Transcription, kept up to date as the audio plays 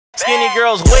Skinny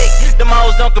girls weak, them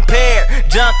hoes don't compare.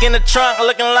 Junk in the trunk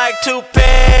looking like 2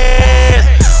 pairs.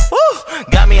 Woo,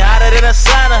 got me hotter than a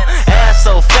sauna. Ass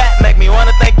so fat, make me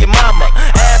wanna thank your mama.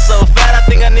 Ass so fat, I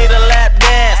think I need a lap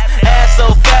dance. Ass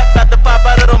so fat, about to pop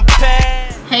out of them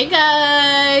pants. Hey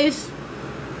guys,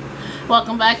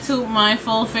 welcome back to My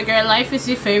Full Figure Life. It's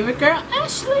your favorite girl,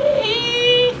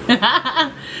 Ashley.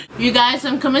 You guys,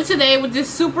 I'm coming today with this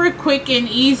super quick and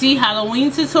easy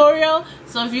Halloween tutorial.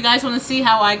 So if you guys want to see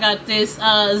how I got this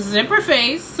zipper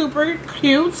face, super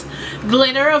cute,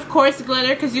 glitter, of course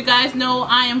glitter, because you guys know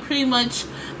I am pretty much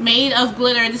made of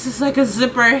glitter. This is like a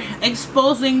zipper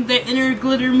exposing the inner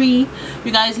glitter me.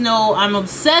 You guys know I'm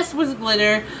obsessed with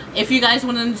glitter. If you guys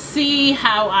want to see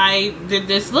how I did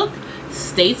this look,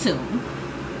 stay tuned.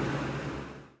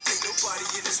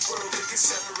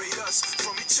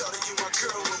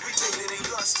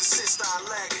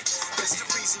 That's the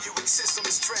reason you exist on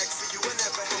this track. For you, I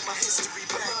never held my history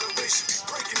back. I love the way she be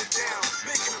breaking it down,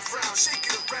 making it frown,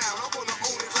 shaking it around. I wanna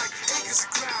own it like acres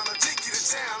of ground. I'll take you to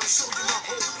town and show you my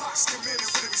whole block's committed.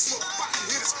 Really smoke pot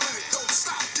and hit it, split it, don't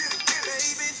stop, get it,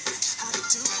 baby. How to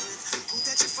do it? Hope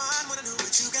that you're fine. Wanna know what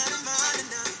you got in mind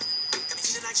tonight. Got me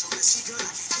feeling like so messy, girl.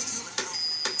 I can't take you alone.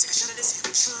 Take a shot of this here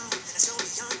Patron, and it's only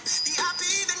young.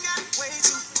 VIP then got way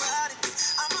too crowded.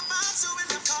 I'm about to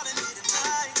and I'm calling it a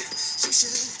night. You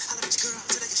should. Girl,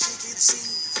 till I get shaky in the scene.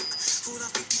 Pull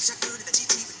off big deep shotgun in the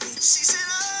GT with me. She said,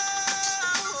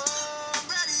 oh, I'm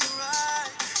ready to ride.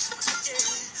 Yeah,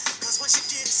 cause once you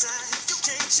get inside, you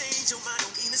can't change your mind.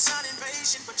 Don't mean to sound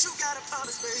impatient, but you gotta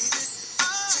promise, baby.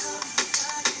 Oh, tell me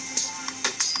again.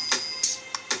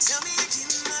 Tell me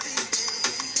again, my baby.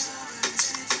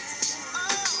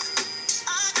 Oh,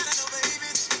 I gotta know, baby.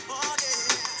 Oh,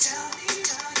 yeah. Tell me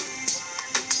again.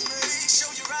 Make sure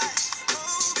you're right.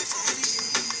 Oh, before we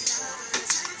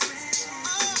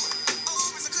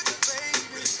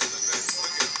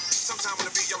sometimes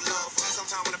wanna be your lover,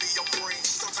 sometimes wanna be your friend,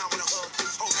 sometimes wanna hug,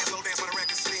 hold hands, slow dance when the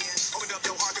record spin. Opened up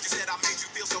your heart cause you said I made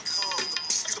you feel so comfortable.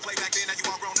 Used to play back then, now you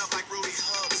all grown up like Rudy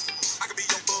Hubbs. I could be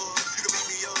your bug, you can beat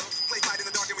me up. Play fight in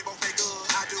the dark and we both make up.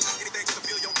 I do anything just to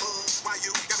feel your bug. Why you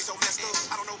got me so messed up?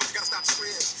 I don't know, but you gotta stop the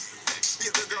trip.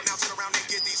 Be a good girl now, turn around and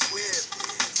get these whips.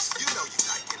 You know you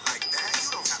like it like that,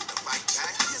 you don't have to fight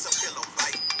back. Here's a pillow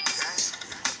fight that.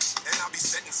 And I'll be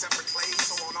setting separate plays,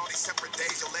 so on all these separate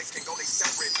days, your legs can go their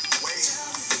separate ways.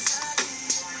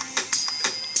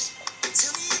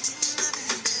 Tell me again, my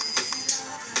baby.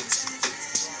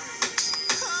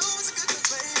 Oh, it's a good look,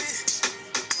 baby.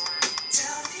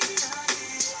 Tell me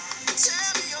again.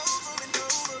 Tell me over and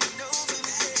over and over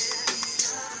again.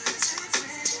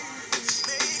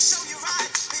 Make sure you're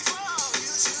right before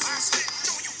you choose. I've been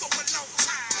knowing you for a long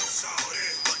time, sorry,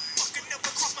 but fucking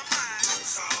never crossed my mind,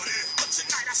 sorry. But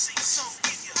tonight I see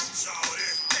something in you, sorry,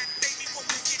 that made me want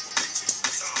to get with you.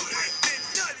 Sorry, ain't been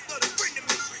nothing but a friend of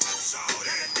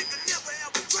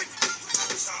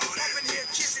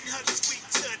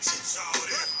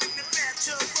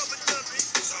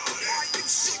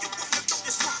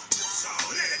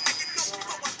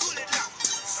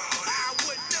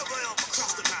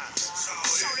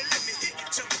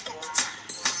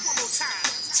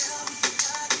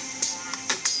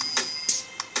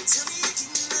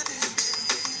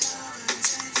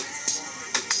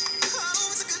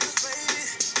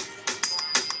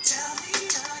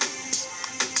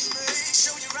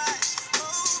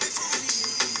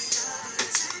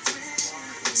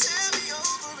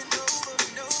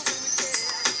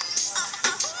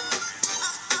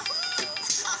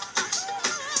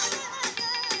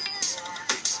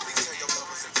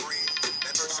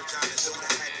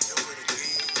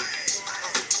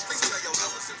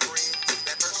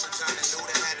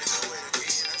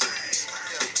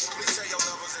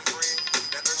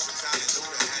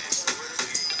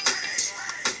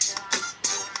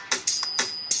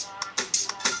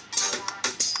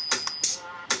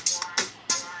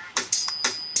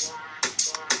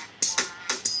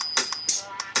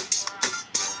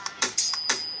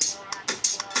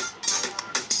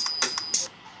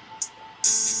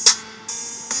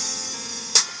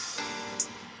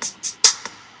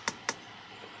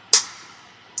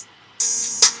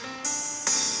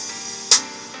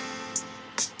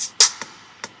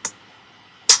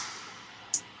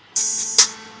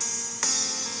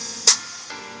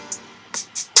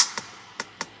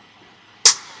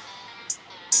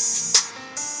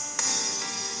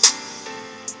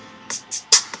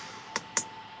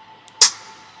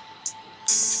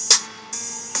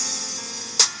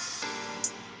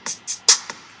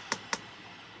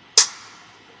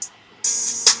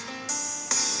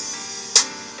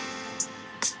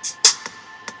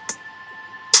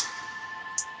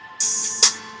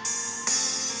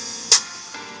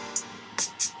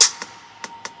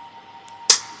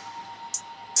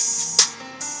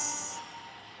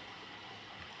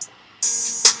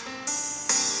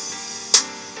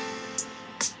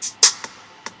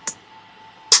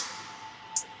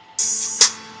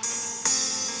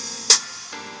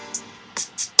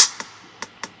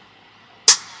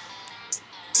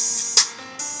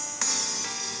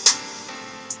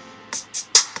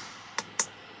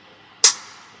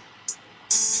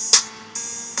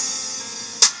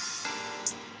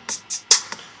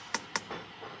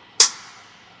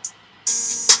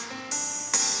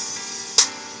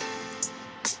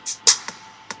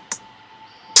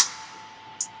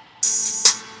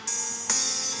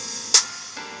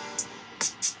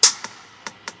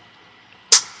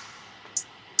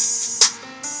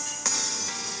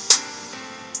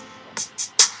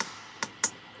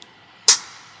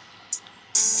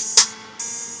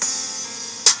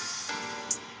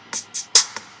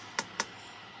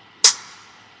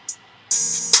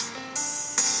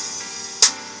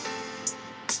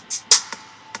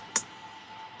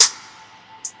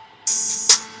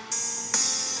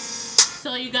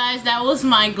you guys, that was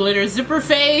my glitter zipper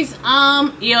phase.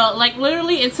 Yo, like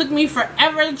literally it took me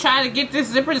forever to try to get this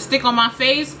zipper to stick on my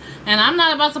face, and I'm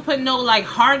not about to put no like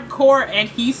hardcore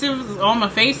adhesives on my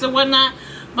face or whatnot,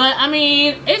 but I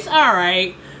mean, it's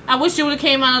alright. I wish it would have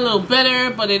came out a little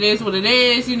better, but it is what it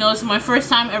is. You know, it's my first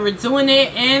time ever doing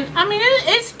it, and I mean,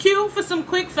 it's cute for some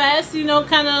quick, fast, you know,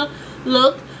 kind of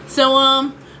look.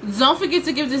 So, don't forget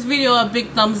to give this video a big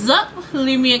thumbs up.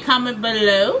 Leave me a comment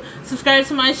below. Subscribe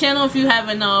to my channel if you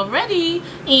haven't already.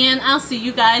 And I'll see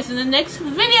you guys in the next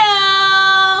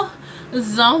video.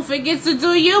 Don't forget to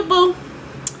do you, boo.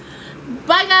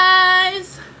 Bye,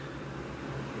 guys.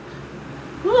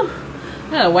 Whew. I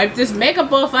gotta wipe this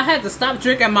makeup off. I had to stop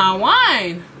drinking my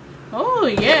wine. Oh,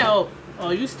 yeah.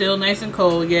 Oh, you still nice and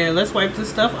cold. Yeah, let's wipe this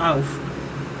stuff off.